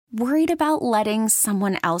Worried about letting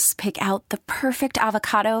someone else pick out the perfect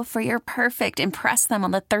avocado for your perfect impress them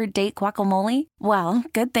on the third date guacamole? Well,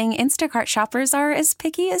 good thing Instacart shoppers are as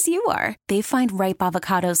picky as you are. They find ripe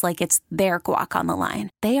avocados like it's their guac on the line.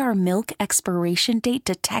 They are milk expiration date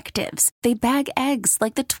detectives. They bag eggs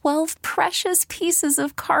like the 12 precious pieces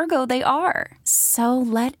of cargo they are. So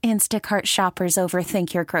let Instacart shoppers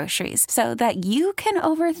overthink your groceries so that you can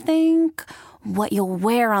overthink what you'll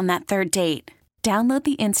wear on that third date. Download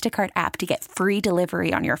the Instacart app to get free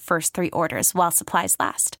delivery on your first 3 orders while supplies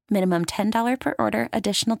last. Minimum $10 per order.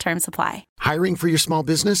 Additional terms apply. Hiring for your small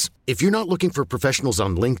business? If you're not looking for professionals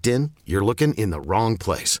on LinkedIn, you're looking in the wrong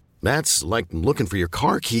place. That's like looking for your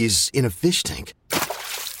car keys in a fish tank.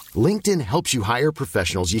 LinkedIn helps you hire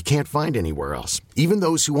professionals you can't find anywhere else, even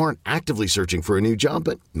those who aren't actively searching for a new job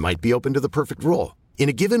but might be open to the perfect role. In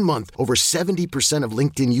a given month, over 70% of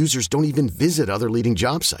LinkedIn users don't even visit other leading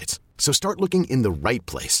job sites. So start looking in the right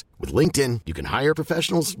place. With LinkedIn, you can hire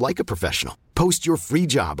professionals like a professional. Post your free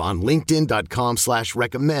job on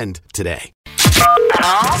linkedin.com/recommend today.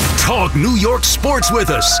 Talk New York sports with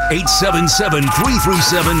us.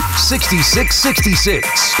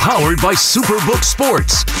 877-337-6666. Powered by Superbook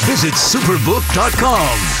Sports. Visit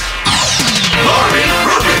superbook.com. Laurie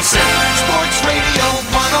Rubinson, Sports Radio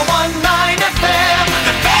 101.9 FM,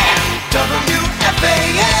 The Fan,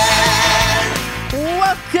 WFAN.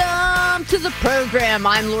 Welcome to the program.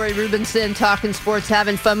 I'm Laurie Rubinson, talking sports,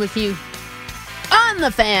 having fun with you on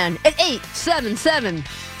The Fan at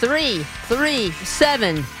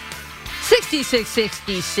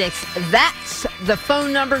 877-337-6666. That's the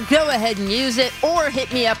phone number. Go ahead and use it, or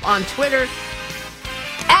hit me up on Twitter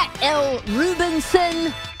at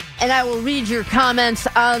 @LRubinson. And I will read your comments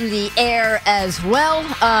on the air as well.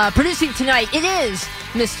 Producing tonight, it is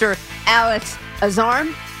Mr. Alex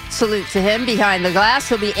Azarm. Salute to him behind the glass.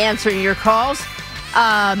 He'll be answering your calls.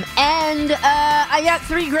 And I got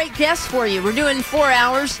 3 great guests for you. We're doing 4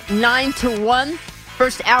 hours, 9 to 1.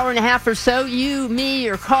 First hour and a half or so. You, me,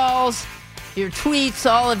 your calls, your tweets,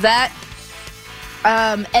 all of that.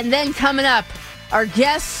 And then coming up, our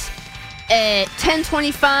guests at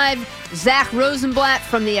 10:25, Zach Rosenblatt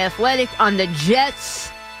from The Athletic on the Jets,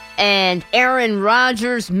 and Aaron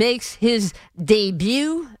Rodgers makes his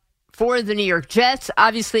debut for the New York Jets.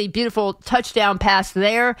 Obviously, beautiful touchdown pass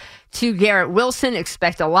there to Garrett Wilson.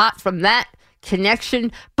 Expect a lot from that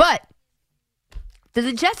connection. But do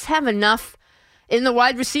the Jets have enough in the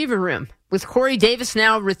wide receiver room? With Corey Davis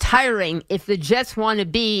now retiring, if the Jets want to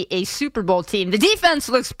be a Super Bowl team, the defense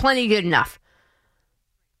looks plenty good enough.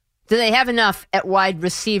 Do they have enough at wide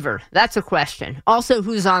receiver? That's a question. Also,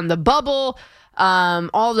 who's on the bubble?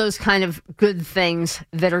 All those kind of good things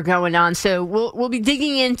that are going on. So we'll be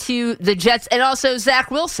digging into the Jets, and also Zach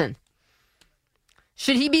Wilson.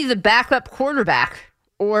 Should he be the backup quarterback,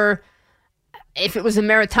 or if it was a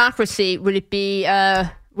meritocracy, would he be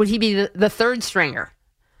the third stringer?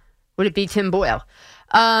 Would it be Tim Boyle?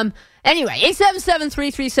 Anyway,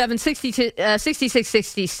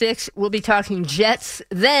 877-337-6666. We'll be talking Jets.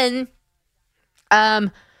 Then,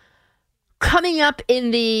 coming up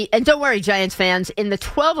and don't worry, Giants fans, in the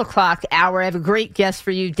 12 o'clock hour, I have a great guest for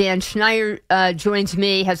you. Dan Schneider joins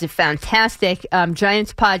me, has a fantastic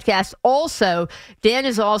Giants podcast. Also, Dan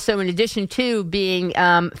is also, in addition to being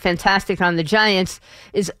fantastic on the Giants,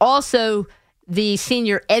 is also the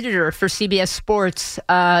senior editor for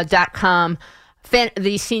CBSSports.com,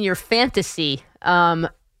 the senior fantasy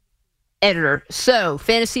editor. So,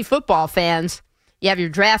 fantasy football fans, you have your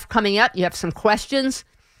draft coming up. You have some questions.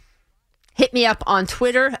 Hit me up on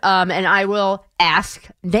Twitter, and I will ask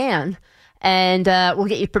Dan. And we'll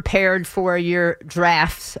get you prepared for your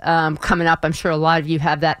drafts coming up. I'm sure a lot of you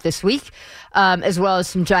have that this week, as well as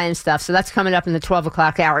some Giant stuff. So that's coming up in the 12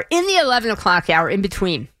 o'clock hour. In the 11 o'clock hour, in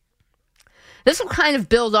between, this will kind of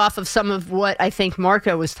build off of some of what I think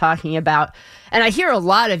Marco was talking about. And I hear a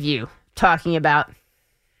lot of you talking about.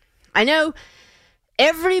 I know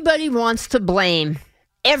everybody wants to blame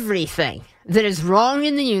everything that is wrong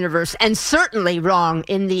in the universe, and certainly wrong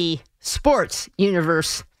in the sports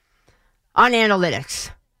universe, on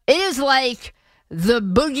analytics. It is like the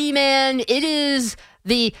boogeyman. It is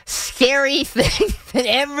the scary thing that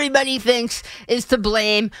everybody thinks is to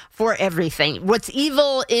blame for everything. What's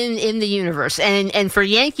evil in the universe. And for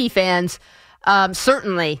Yankee fans,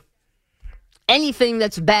 certainly anything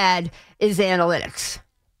that's bad is analytics.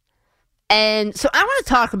 And so I want to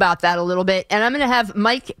talk about that a little bit, and I'm going to have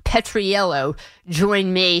Mike Petriello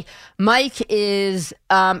join me. Mike is,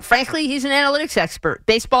 frankly, he's an analytics expert,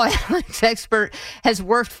 baseball analytics expert, has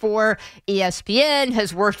worked for ESPN,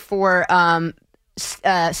 has worked for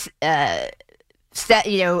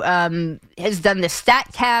has done the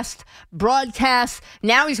StatCast broadcast.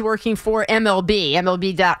 Now he's working for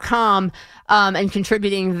MLB.com, and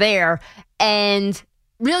contributing there. And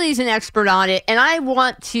really is an expert on it. And I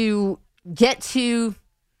want to get to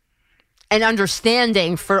an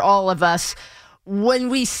understanding for all of us. When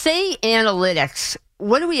we say analytics,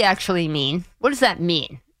 what do we actually mean? What does that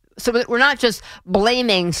mean? So that we're not just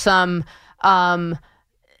blaming some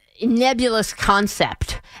nebulous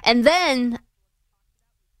concept. And then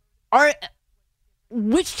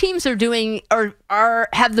which teams are doing or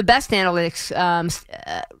have the best analytics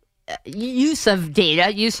use of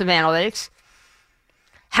data, use of analytics?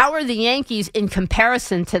 How are the Yankees in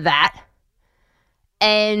comparison to that?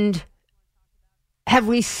 And have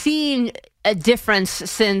we seen a difference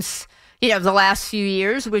since, the last few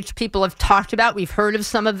years, which people have talked about? We've heard of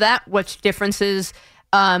some of that. What differences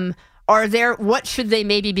are there? What should they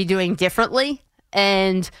maybe be doing differently?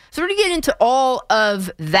 And so we're going to get into all of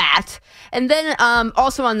that. And then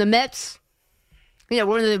also on the Mets,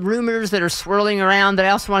 one of the rumors that are swirling around that I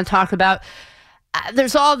also want to talk about,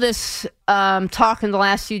 there's all this talk in the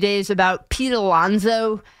last few days about Pete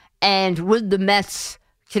Alonso, and would the Mets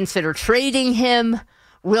consider trading him?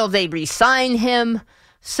 Will they re-sign him?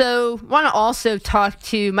 So want to also talk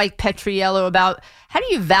to Mike Petriello about how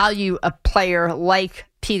do you value a player like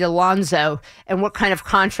Pete Alonso, and what kind of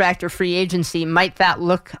contract or free agency might that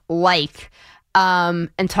look like,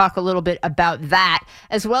 and talk a little bit about that,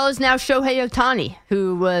 as well as now Shohei Ohtani,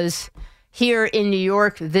 who was here in New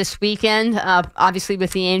York this weekend, obviously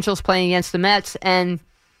with the Angels playing against the Mets. And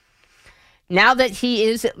now that he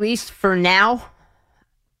is, at least for now,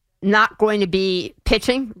 not going to be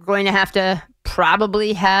pitching, going to have to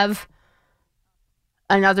probably have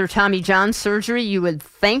another Tommy John surgery, you would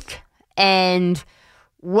think. And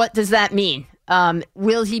what does that mean?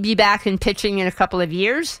 Will he be back in pitching in a couple of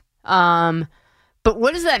years? But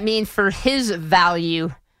what does that mean for his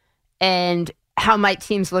value, and how might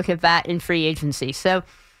teams look at that in free agency? So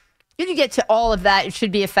if you get to all of that, it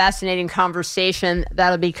should be a fascinating conversation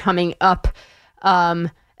that'll be coming up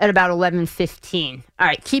at about 11:15. All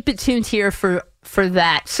right, keep it tuned here for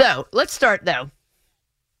that. So let's start, though,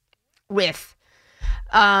 with,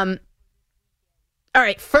 all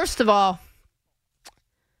right, first of all,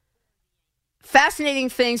 fascinating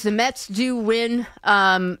things. The Mets do win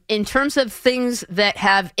in terms of things that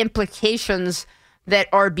have implications that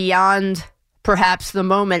are beyond perhaps the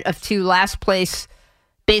moment of two last-place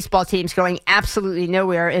baseball teams going absolutely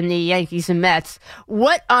nowhere in the Yankees and Mets.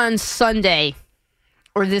 What on Sunday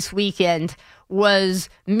or this weekend was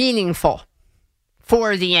meaningful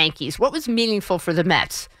for the Yankees? What was meaningful for the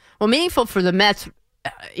Mets? Well, meaningful for the Mets,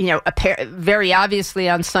 very obviously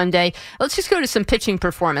on Sunday. Let's just go to some pitching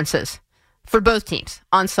performances for both teams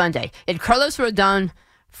on Sunday. You had Carlos Rodon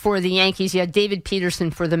for the Yankees. You had David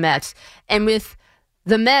Peterson for the Mets. And with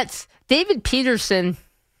the Mets, David Peterson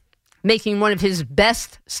making one of his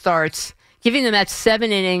best starts, giving the Mets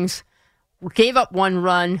 7 innings, gave up 1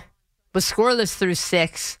 run, was scoreless through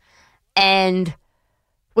 6, and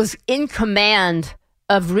was in command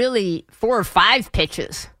of really 4 or 5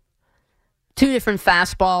 pitches. 2 different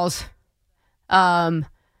fastballs, the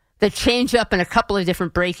changeup, and a couple of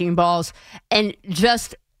different breaking balls. And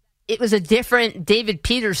just, it was a different David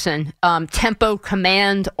Peterson, tempo,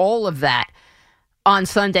 command, all of that on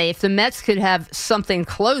Sunday. If the Mets could have something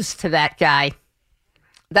close to that guy,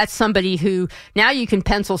 that's somebody who, now you can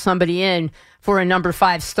pencil somebody in for a number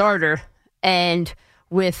 5 starter. And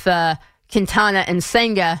with Quintana and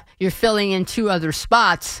Senga, you're filling in 2 other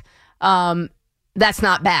spots. That's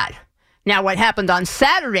not bad. Now, what happened on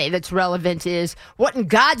Saturday that's relevant is, what in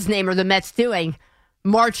God's name are the Mets doing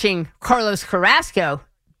marching Carlos Carrasco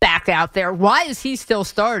back out there? Why is he still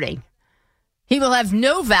starting? He will have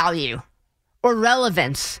no value or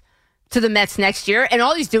relevance to the Mets next year, and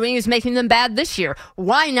all he's doing is making them bad this year.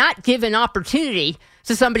 Why not give an opportunity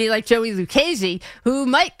to somebody like Joey Lucchesi, who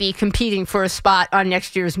might be competing for a spot on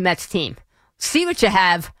next year's Mets team? See what you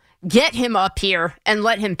have, get him up here, and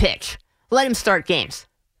let him pitch. Let him start games.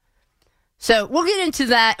 So we'll get into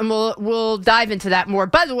that, and we'll dive into that more.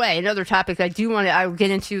 By the way, another topic I will get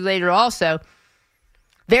into later also.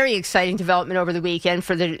 Very exciting development over the weekend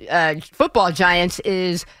for the football Giants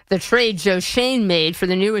is the trade Joe Shane made for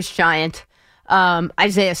the newest Giant,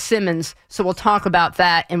 Isaiah Simmons. So we'll talk about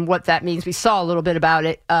that and what that means. We saw a little bit about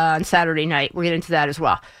it on Saturday night. We'll get into that as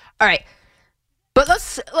well. All right. But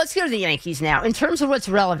let's go to the Yankees now in terms of what's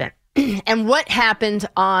relevant and what happened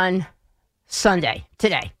on Sunday,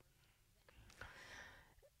 today.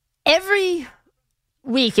 Every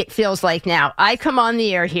week, it feels like now, I come on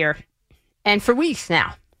the air here, and for weeks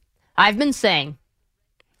now, I've been saying,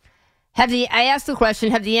 I asked the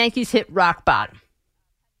question, have the Yankees hit rock bottom?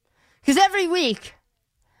 Because every week,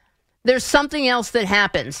 there's something else that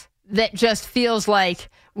happens that just feels like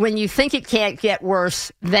when you think it can't get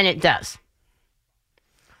worse, then it does.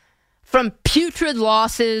 From putrid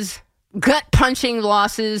losses, gut-punching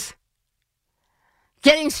losses,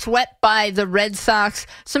 getting swept by the Red Sox,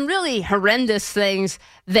 some really horrendous things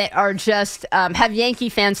that are just have Yankee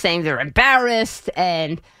fans saying they're embarrassed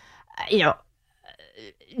and,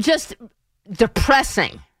 just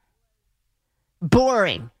depressing,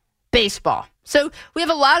 boring baseball. So we have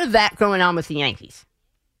a lot of that going on with the Yankees.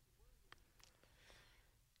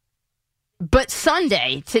 But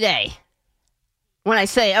Sunday, today, when I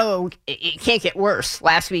say, it can't get worse,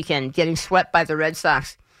 last weekend, getting swept by the Red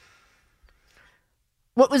Sox,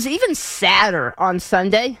 what was even sadder on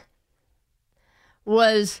Sunday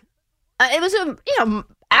was, it was a,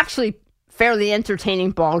 actually fairly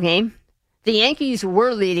entertaining ball game. The Yankees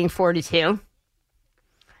were leading 4-2.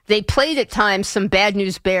 They played at times some bad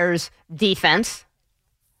news Bears defense,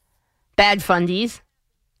 bad fundies.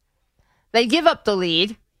 They give up the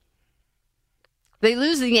lead. They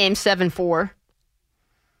lose the game 7-4.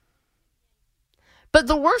 But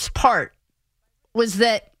the worst part was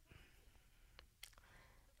that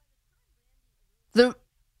the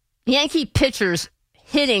Yankee pitchers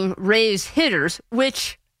hitting Rays hitters,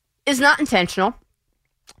 which is not intentional,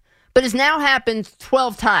 but has now happened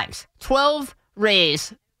 12 times. 12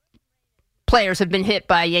 Rays players have been hit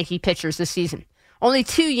by Yankee pitchers this season. Only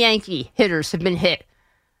 2 Yankee hitters have been hit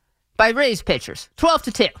by Rays pitchers.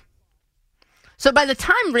 12-2. So by the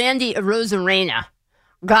time Randy Arozarena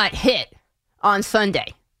got hit on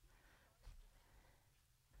Sunday,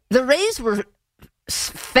 the Rays were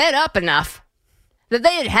fed up enough that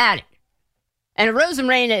they had it. And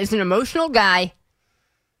Arozarena is an emotional guy.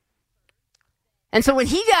 And so when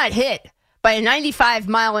he got hit by a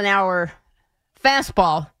 95-mile-an-hour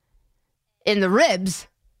fastball in the ribs,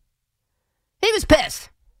 he was pissed.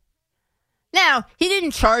 Now, he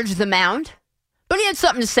didn't charge the mound, but he had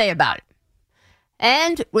something to say about it.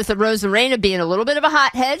 And with Arozarena being a little bit of a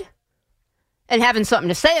hothead and having something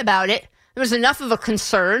to say about it, there was enough of a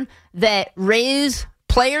concern that Rays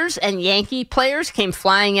players and Yankee players came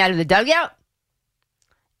flying out of the dugout.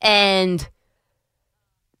 And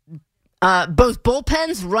both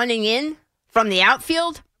bullpens running in from the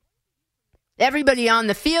outfield. Everybody on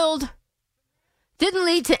the field. Didn't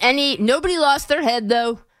lead to any, nobody lost their head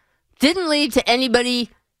though. Didn't lead to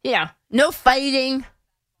anybody, no fighting.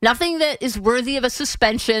 Nothing that is worthy of a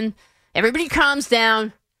suspension. Everybody calms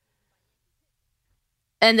down.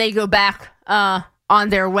 And they go back on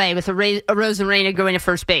their way with Arozarena going to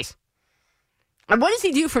first base. And what does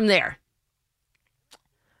he do from there?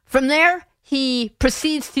 From there, he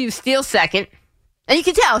proceeds to steal second. And you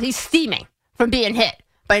can tell he's steaming from being hit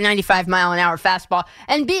by a 95-mile-an-hour fastball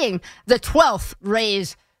and being the 12th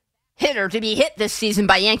Rays hitter to be hit this season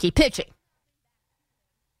by Yankee pitching.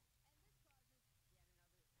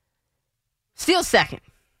 Steals second.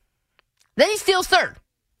 Then he steals third.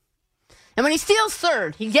 And when he steals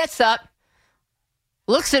third, he gets up,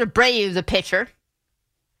 looks at Abreu, the pitcher,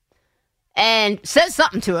 and says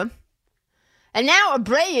something to him. And now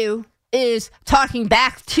Abreu is talking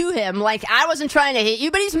back to him like, I wasn't trying to hit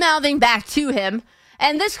you, but he's mouthing back to him.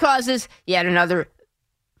 And this causes yet another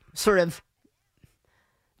sort of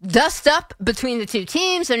dust up between the two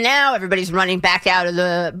teams. And now everybody's running back out of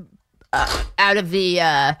the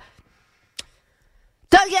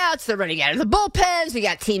dugouts. They're running out of the bullpens. We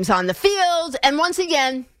got teams on the field. And once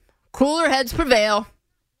again, cooler heads prevail.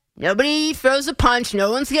 Nobody throws a punch.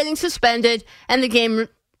 No one's getting suspended. And the game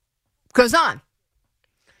goes on.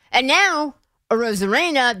 And now,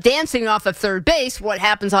 Arozarena dancing off of third base. What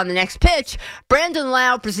happens on the next pitch? Brandon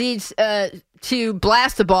Lau proceeds to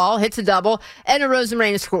blast the ball, hits a double, and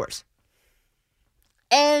Arozarena scores.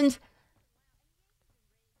 And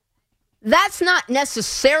that's not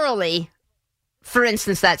necessarily, for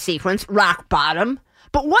instance, that sequence, rock bottom.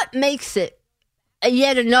 But what makes it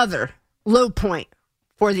yet another low point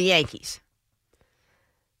for the Yankees?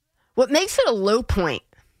 What makes it a low point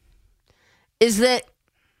is that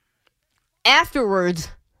afterwards,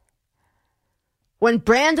 when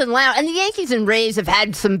Brandon Lau, and the Yankees and Rays have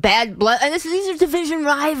had some bad blood, and these are division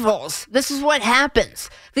rivals. This is what happens.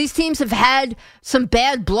 These teams have had some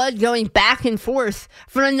bad blood going back and forth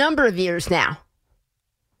for a number of years now.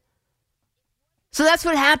 So that's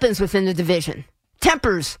what happens within the division.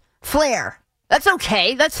 Tempers flare. That's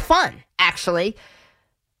okay. That's fun, actually.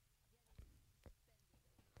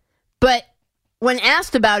 But when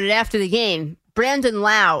asked about it after the game, Brandon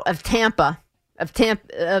Lau of Tampa, of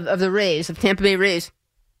the Rays, of Tampa Bay Rays,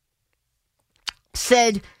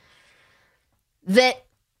 said that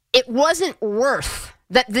it wasn't worth,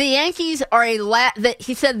 that the Yankees are that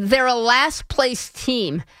he said they're a last place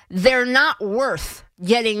team. They're not worth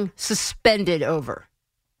getting suspended over.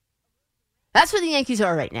 That's where the Yankees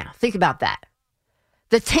are right now. Think about that.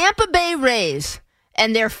 The Tampa Bay Rays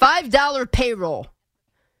and their $5 payroll.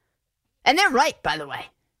 And they're right, by the way.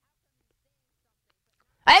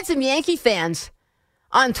 I had some Yankee fans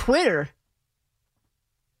on Twitter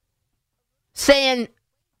saying,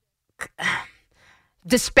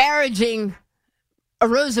 disparaging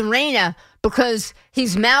Rosarena because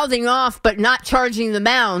he's mouthing off but not charging the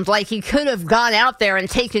mound, like he could have gone out there and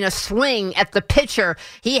taken a swing at the pitcher.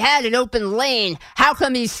 He had an open lane. How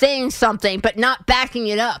come he's saying something but not backing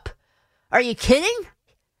it up? Are you kidding?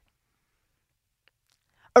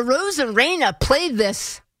 Rosarena played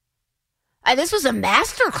this. This was a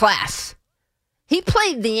masterclass. He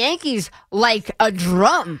played the Yankees like a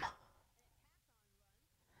drum.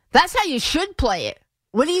 That's how you should play it.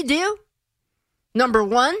 What do? Number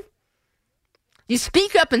one, you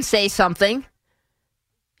speak up and say something.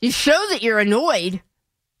 You show that you're annoyed.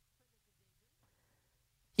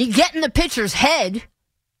 You get in the pitcher's head.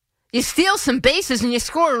 You steal some bases and you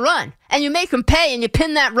score a run. And you make him pay and you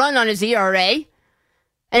pin that run on his ERA.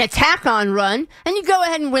 An attack-on run. And you go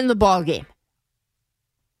ahead and win the ball game.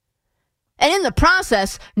 And in the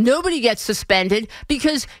process, nobody gets suspended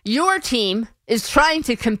because your team is trying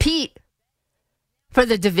to compete for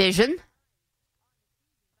the division.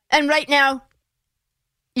 And right now,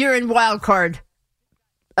 you're in wild card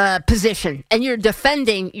position, and you're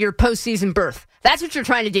defending your postseason berth. That's what you're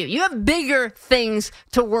trying to do. You have bigger things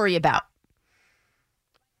to worry about.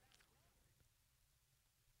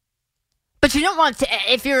 But you don't want to.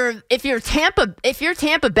 If you're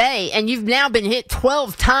Tampa Bay, and you've now been hit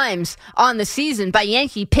 12 times on the season by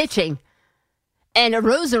Yankee pitching, and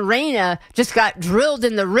Rosarena just got drilled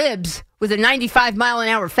in the ribs with a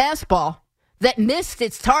 95-mile-an-hour fastball that missed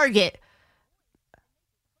its target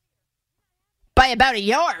by about a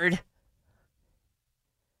yard.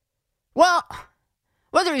 Well,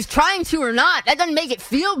 whether he's trying to or not, that doesn't make it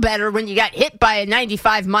feel better when you got hit by a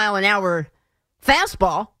 95-mile-an-hour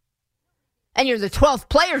fastball and you're the 12th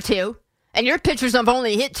player too, and your pitchers have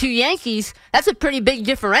only hit 2 Yankees. That's a pretty big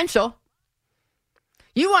differential.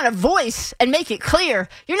 You want to voice and make it clear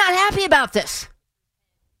you're not happy about this.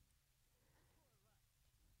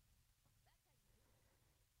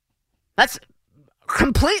 That's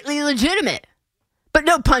completely legitimate. But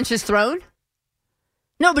no punches thrown.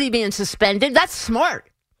 Nobody being suspended. That's smart.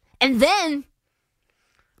 And then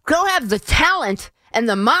go have the talent and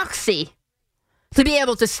the moxie to be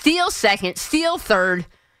able to steal second, steal third,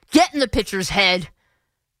 get in the pitcher's head,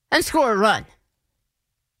 and score a run.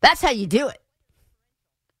 That's how you do it.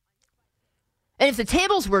 And if the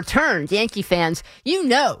tables were turned, Yankee fans, you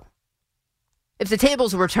know, if the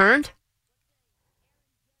tables were turned,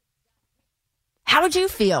 how would you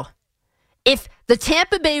feel if the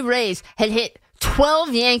Tampa Bay Rays had hit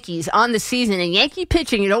 12 Yankees on the season and Yankee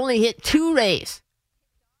pitching had only hit 2 Rays?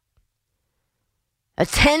 A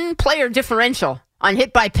 10-player differential on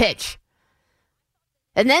hit by pitch.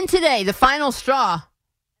 And then today, the final straw,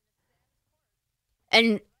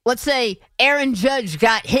 and let's say Aaron Judge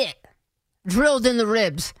got hit, drilled in the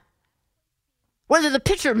ribs. Whether the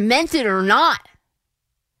pitcher meant it or not,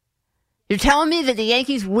 you're telling me that the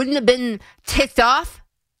Yankees wouldn't have been ticked off?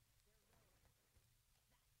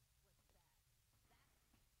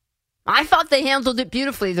 I thought they handled it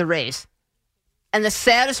beautifully, the Rays. And the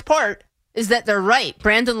saddest part is that they're right.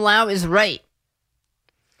 Brandon Lau is right.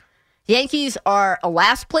 Yankees are a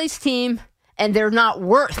last-place team, and they're not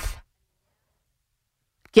worth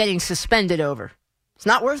getting suspended over. It's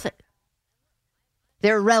not worth it.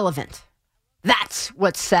 They're irrelevant. That's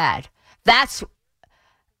what's sad. That's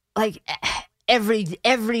like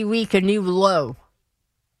every week a new low.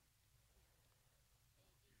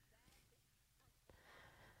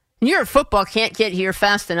 New York football can't get here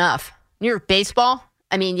fast enough. New York baseball,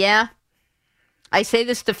 I mean, yeah. I say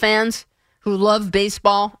this to fans who love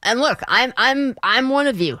baseball. And look, I'm one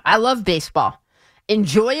of you. I love baseball.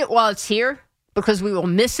 Enjoy it while it's here because we will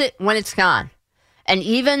miss it when it's gone. And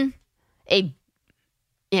even a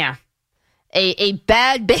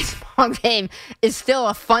bad baseball game is still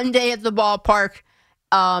a fun day at the ballpark.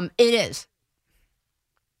 It is.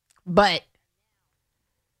 But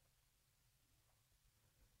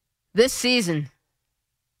this season,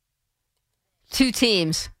 2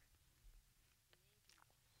 teams,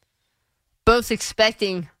 both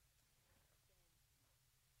expecting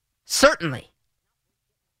certainly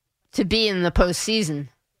to be in the postseason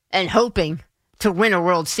and hoping to win a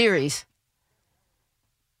World Series.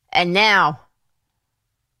 And now,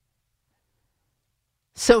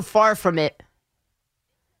 so far from it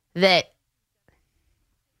that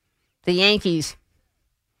the Yankees,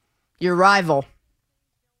 your rival,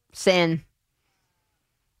 saying,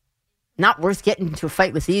 not worth getting into a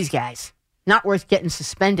fight with these guys. Not worth getting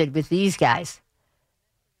suspended with these guys.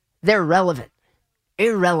 They're irrelevant.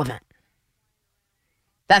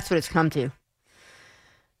 That's what it's come to.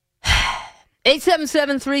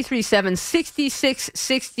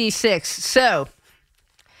 877-337-6666. So,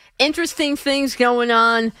 interesting things going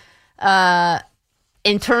on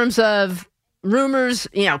in terms of rumors.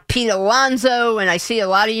 Pete Alonso, and I see a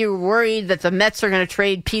lot of you worried that the Mets are going to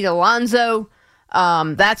trade Pete Alonso.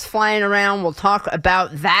 That's flying around. We'll talk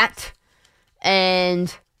about that.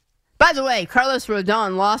 And, by the way, Carlos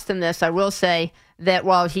Rodon lost in this. I will say that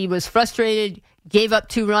while he was frustrated, gave up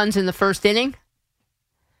 2 runs in the first inning.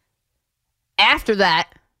 After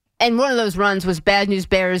that, and one of those runs was Bad News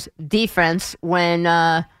Bears defense when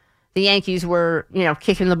the Yankees were,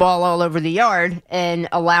 kicking the ball all over the yard and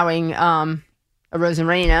allowing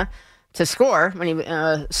Rosarena to score when he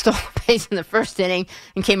stole a base in the first inning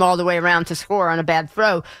and came all the way around to score on a bad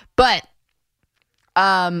throw. But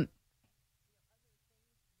I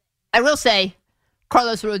will say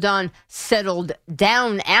Carlos Rodon settled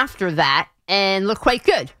down after that and looked quite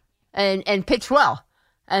good and pitched well.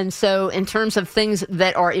 And so in terms of things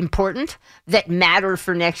that are important, that matter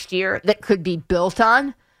for next year, that could be built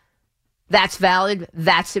on, that's valid,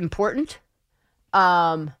 that's important.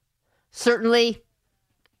 Certainly,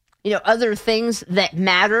 other things that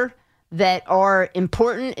matter, that are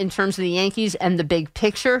important in terms of the Yankees and the big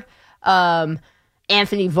picture.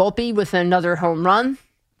 Anthony Volpe with another home run,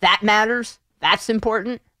 that matters, that's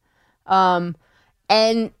important. So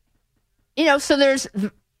there's...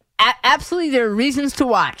 Absolutely, there are reasons to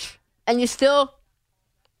watch. And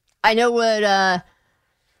I know what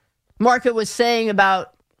Marco was saying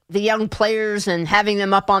about the young players and having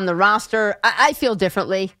them up on the roster. I feel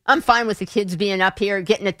differently. I'm fine with the kids being up here,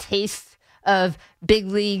 getting a taste of big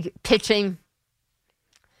league pitching,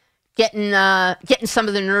 getting some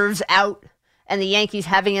of the nerves out, and the Yankees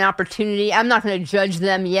having an opportunity. I'm not going to judge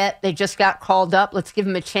them yet. They just got called up. Let's give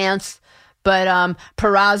them a chance. But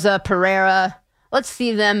Peraza, Pereira... let's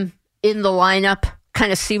see them in the lineup,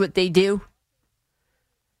 kind of see what they do.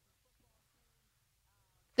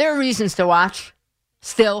 There are reasons to watch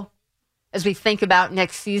still as we think about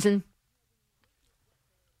next season.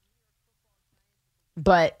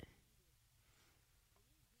 But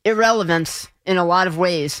irrelevance in a lot of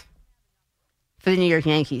ways for the New York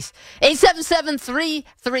Yankees.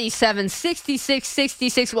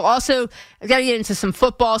 877-337-6666. We'll also, I've got to get into some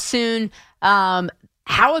football soon.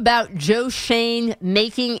 How about Joe Shane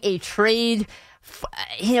making a trade?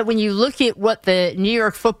 When you look at what the New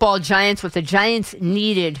York football Giants, what the Giants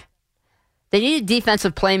needed, they needed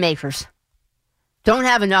defensive playmakers. Don't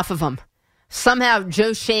have enough of them. Somehow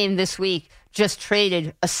Joe Shane this week just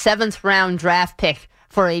traded a 7th-round draft pick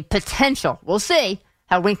for a potential, we'll see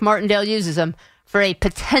how Wink Martindale uses them, for a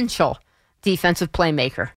potential defensive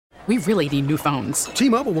playmaker. We really need new phones.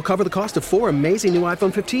 T-Mobile will cover the cost of 4 amazing new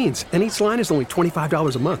iPhone 15s, and each line is only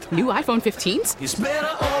 $25 a month. New iPhone 15s? It's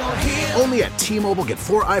better over here. Only at T-Mobile, get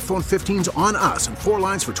 4 iPhone 15s on us and 4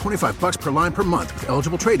 lines for $25 per line per month with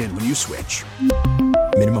eligible trade-in when you switch.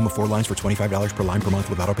 Minimum of 4 lines for $25 per line per month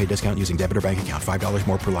with autopay discount using debit or bank account. $5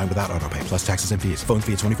 more per line without autopay, plus taxes and fees. Phone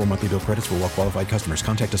fee at 24 monthly bill credits for well-qualified customers.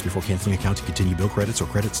 Contact us before canceling account to continue bill credits or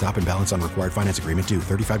credit stop and balance on required finance agreement due.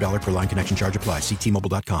 $35 per line connection charge applies. See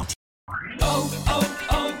T-Mobile.com.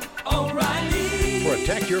 O'Reilly.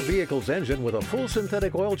 Protect your vehicle's engine with a full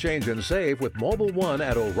synthetic oil change and save with Mobile One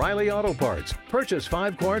at O'Reilly Auto Parts. Purchase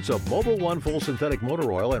 5 quarts of Mobile One full synthetic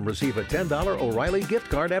motor oil and receive a $10 O'Reilly gift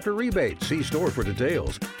card after rebate. See store for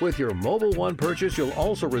details. With your Mobile One purchase, you'll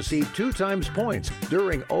also receive 2 times points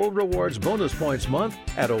during O Rewards Bonus Points Month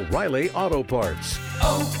at O'Reilly Auto Parts.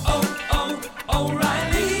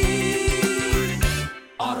 O'Reilly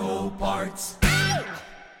Auto Parts.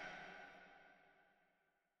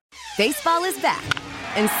 Baseball is back,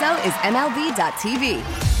 and so is MLB.tv.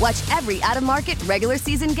 Watch every out-of-market regular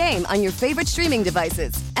season game on your favorite streaming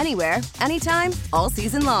devices, anywhere, anytime, all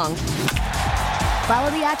season long. Follow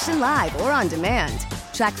the action live or on demand.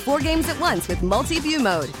 Track 4 games at once with multi-view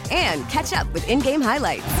mode and catch up with in-game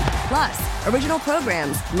highlights. Plus, original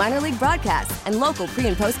programs, minor league broadcasts, and local pre-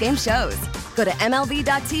 and post-game shows. Go to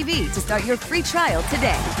MLB.tv to start your free trial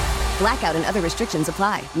today. Blackout and other restrictions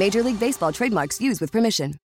apply. Major League Baseball trademarks used with permission.